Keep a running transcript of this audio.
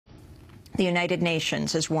The United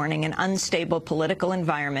Nations is warning an unstable political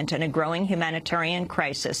environment and a growing humanitarian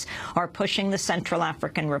crisis are pushing the Central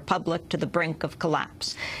African Republic to the brink of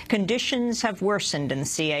collapse. Conditions have worsened in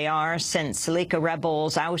the CAR since Seleka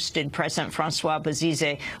rebels ousted President François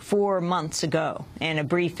Bozize 4 months ago. In a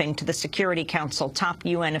briefing to the Security Council, top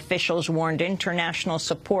UN officials warned international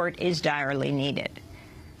support is direly needed.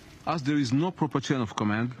 As there is no proper chain of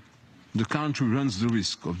command, the country runs the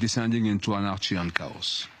risk of descending into anarchy and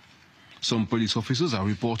chaos. Some police officers are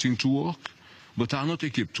reporting to work, but are not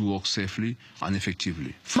equipped to work safely and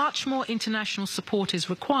effectively. Much more international support is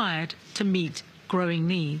required to meet growing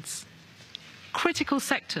needs. Critical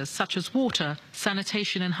sectors such as water,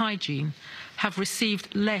 sanitation and hygiene have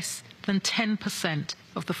received less than 10%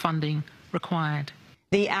 of the funding required.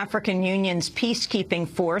 The African Union's peacekeeping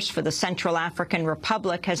force for the Central African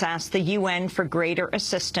Republic has asked the UN for greater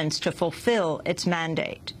assistance to fulfill its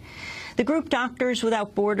mandate. The group Doctors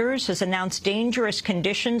Without Borders has announced dangerous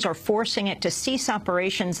conditions are forcing it to cease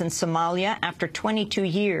operations in Somalia after 22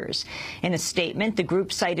 years. In a statement, the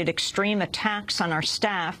group cited extreme attacks on our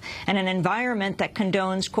staff and an environment that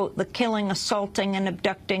condones, quote, the killing, assaulting and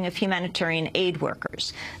abducting of humanitarian aid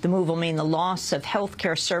workers. The move will mean the loss of health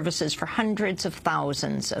care services for hundreds of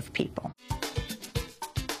thousands of people.